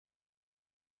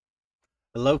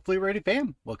Hello, Fleet Ready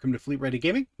fam. Welcome to Fleet Ready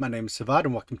Gaming. My name is Savad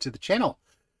and welcome to the channel.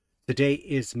 Today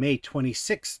is May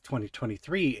 26,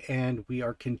 2023, and we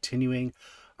are continuing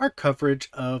our coverage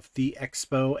of the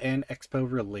Expo and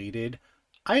Expo related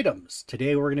items.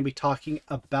 Today we're going to be talking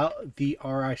about the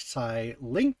RSI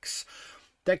Lynx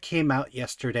that came out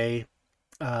yesterday.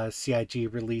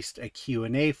 CIG released a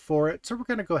Q&A for it, so we're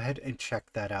going to go ahead and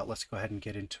check that out. Let's go ahead and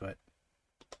get into it.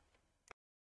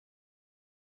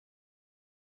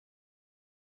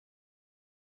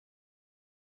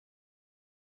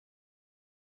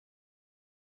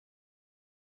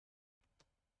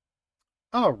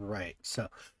 All right, so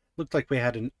looked like we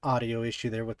had an audio issue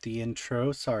there with the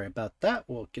intro. Sorry about that.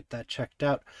 We'll get that checked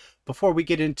out. Before we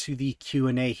get into the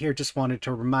Q&A here, just wanted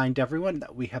to remind everyone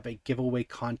that we have a giveaway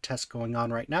contest going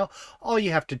on right now. All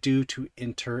you have to do to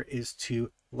enter is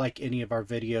to like any of our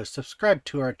videos, subscribe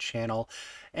to our channel,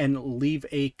 and leave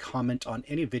a comment on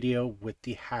any video with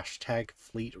the hashtag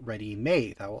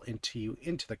FleetReadyMay. That will enter you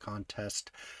into the contest.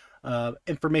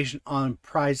 Information on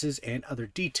prizes and other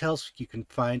details you can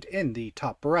find in the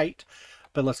top right.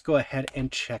 But let's go ahead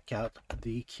and check out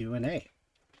the Q&A.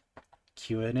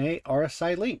 Q&A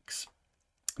RSI Lynx.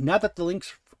 Now that the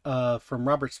Lynx from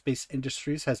Robert Space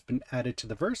Industries has been added to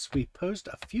the verse, we posed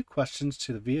a few questions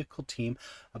to the vehicle team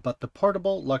about the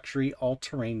portable luxury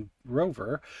all-terrain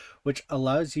rover, which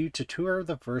allows you to tour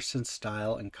the verse in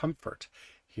style and comfort.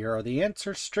 Here are the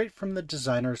answers straight from the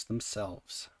designers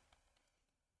themselves.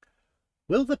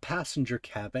 Will the passenger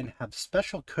cabin have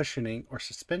special cushioning or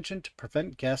suspension to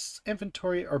prevent guests,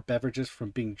 inventory, or beverages from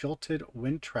being jolted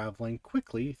when traveling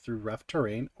quickly through rough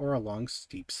terrain or along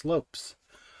steep slopes?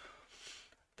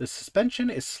 The suspension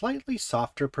is slightly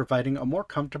softer, providing a more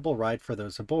comfortable ride for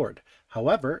those aboard.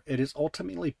 However, it is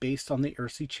ultimately based on the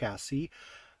RSI chassis,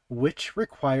 which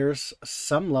requires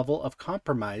some level of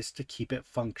compromise to keep it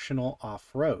functional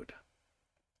off-road.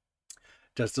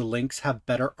 Does the Lynx have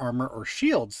better armor or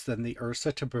shields than the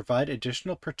Ursa to provide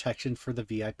additional protection for the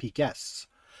VIP guests?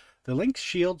 The Lynx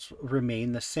shields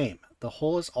remain the same. The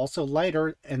hull is also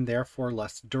lighter and therefore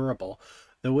less durable,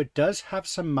 though it does have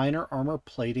some minor armor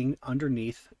plating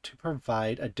underneath to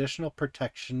provide additional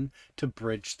protection to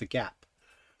bridge the gap.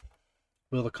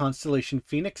 Will the Constellation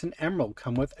Phoenix and Emerald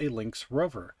come with a Lynx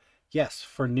rover? Yes,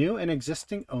 for new and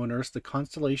existing owners, the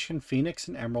Constellation Phoenix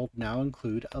and Emerald now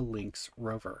include a Lynx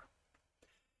rover.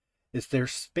 Is there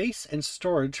space and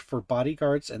storage for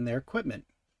bodyguards and their equipment?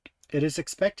 It is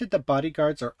expected that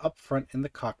bodyguards are up front in the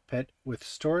cockpit with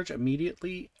storage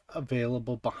immediately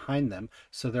available behind them,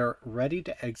 so they're ready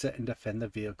to exit and defend the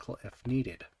vehicle if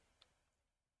needed.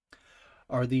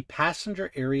 Are the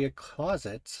passenger area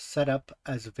closets set up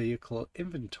as vehicle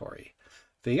inventory?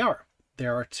 They are.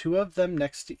 There are 2 of them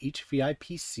next to each VIP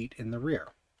seat in the rear.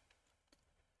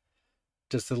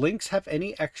 Does the Lynx have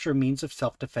any extra means of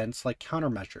self-defense like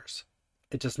countermeasures?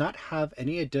 It does not have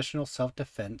any additional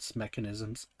self-defense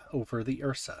mechanisms over the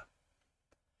Ursa.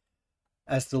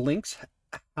 As the Lynx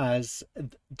has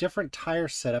different tire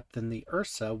setup than the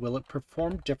Ursa, will it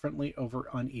perform differently over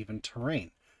uneven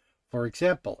terrain? For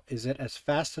example, is it as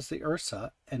fast as the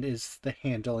Ursa, and is the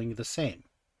handling the same?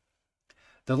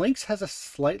 The Lynx has a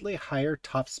slightly higher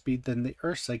top speed than the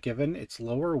Ursa given its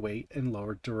lower weight and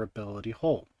lower durability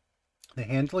hull. The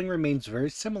handling remains very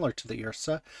similar to the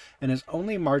Ursa and is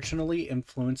only marginally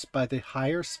influenced by the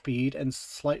higher speed and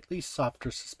slightly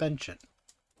softer suspension.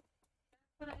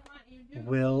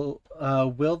 Will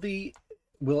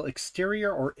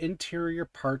exterior or interior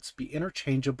parts be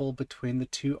interchangeable between the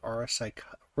 2 RSI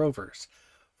rovers?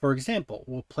 For example,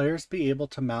 will players be able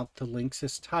to mount the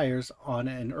Lynx's tires on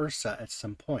an Ursa at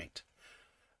some point?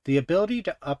 The ability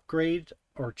to upgrade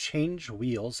or change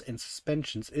wheels and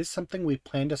suspensions is something we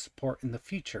plan to support in the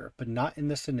future, but not in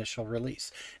this initial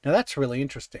release. Now that's really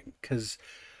interesting because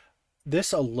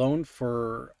this alone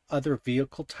for other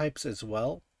vehicle types as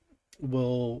well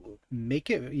will make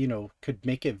it, could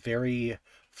make it very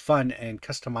fun and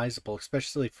customizable,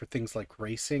 especially for things like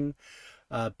racing,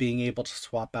 being able to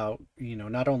swap out,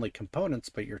 not only components,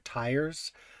 but your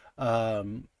tires,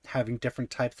 having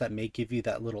different types that may give you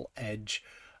that little edge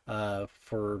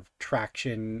for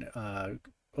traction,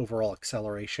 overall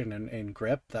acceleration and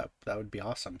grip. That would be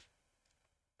awesome.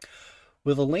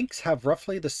 Will the Lynx have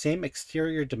roughly the same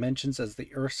exterior dimensions as the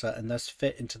Ursa and thus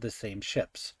fit into the same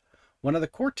ships? One of the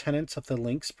core tenets of the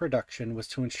Lynx production was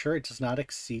to ensure it does not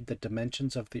exceed the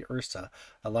dimensions of the Ursa,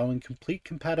 allowing complete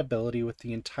compatibility with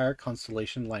the entire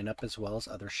Constellation lineup as well as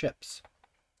other ships.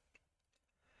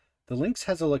 The Lynx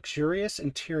has a luxurious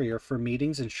interior for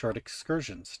meetings and short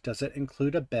excursions. Does it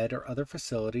include a bed or other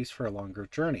facilities for longer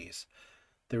journeys?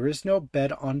 There is no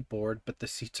bed on board, but the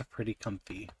seats are pretty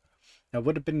comfy. Now, it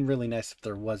would have been really nice if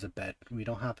there was a bed. We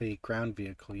don't have a ground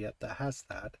vehicle yet that has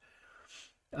that.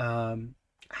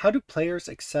 How do players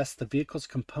access the vehicle's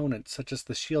components, such as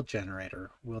the shield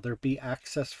generator? Will there be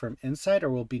access from inside, or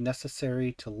will it be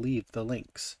necessary to leave the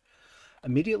Lynx?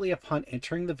 Immediately upon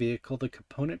entering the vehicle, the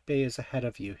component bay is ahead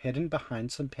of you, hidden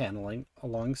behind some paneling,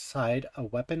 alongside a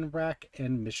weapon rack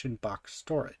and mission box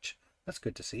storage. That's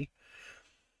good to see.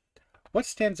 What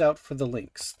stands out for the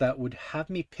Lynx that would have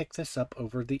me pick this up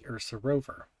over the Ursa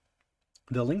rover?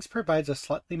 The Lynx provides a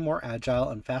slightly more agile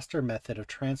and faster method of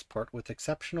transport with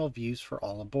exceptional views for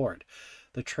all aboard.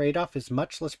 The trade-off is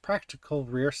much less practical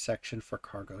rear section for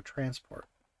cargo transport.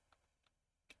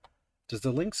 Does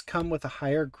the Lynx come with a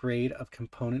higher grade of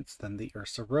components than the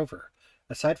Ursa rover?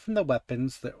 Aside from the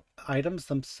weapons, the items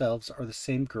themselves are the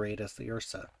same grade as the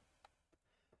Ursa.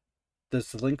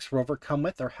 Does the Lynx rover come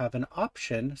with or have an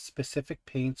option, specific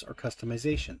paints or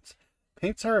customizations?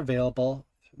 Paints are available,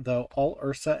 though all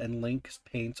Ursa and Lynx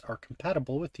paints are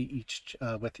compatible with each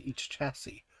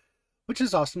chassis, which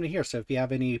is awesome to hear. So if you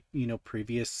have any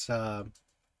previous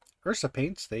Ursa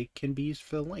paints, they can be used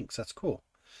for the Lynx. That's cool.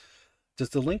 Does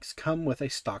the Lynx come with a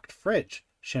stocked fridge?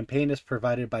 Champagne is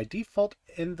provided by default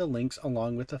in the Lynx,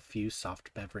 along with a few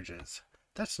soft beverages.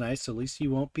 That's nice. At least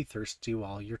you won't be thirsty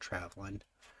while you're traveling.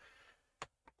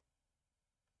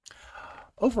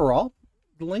 Overall,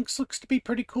 the Lynx looks to be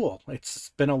pretty cool. It's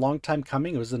been a long time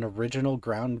coming. It was an original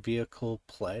ground vehicle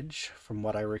pledge, from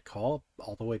what I recall,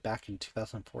 all the way back in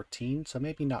 2014. So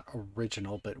maybe not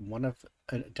original, but one of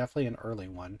definitely an early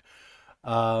one.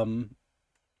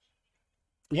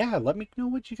 Yeah, let me know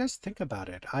what you guys think about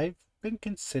it. I've been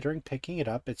considering picking it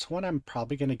up. It's one I'm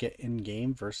probably going to get in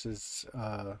game versus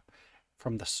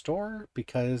from the store,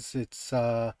 because it's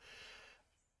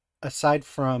aside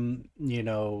from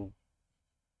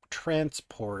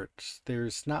transport,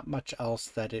 there's not much else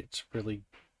that it really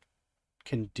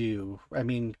can do. I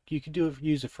mean, you could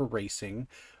use it for racing,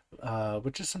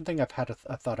 which is something I've had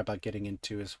a thought about getting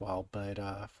into as well, but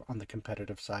on the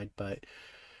competitive side. But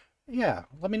yeah,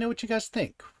 let me know what you guys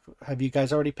think. Have you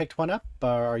guys already picked one up?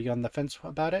 Are you on the fence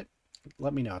about it?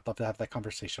 Let me know. I'd love to have that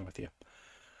conversation with you.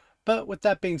 But with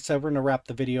that being said, we're going to wrap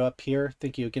the video up here.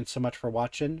 Thank you again so much for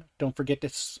watching. Don't forget to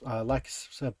like,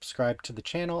 subscribe to the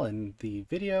channel and the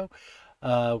video.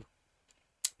 Yeah,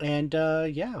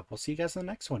 we'll see you guys in the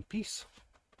next one. Peace.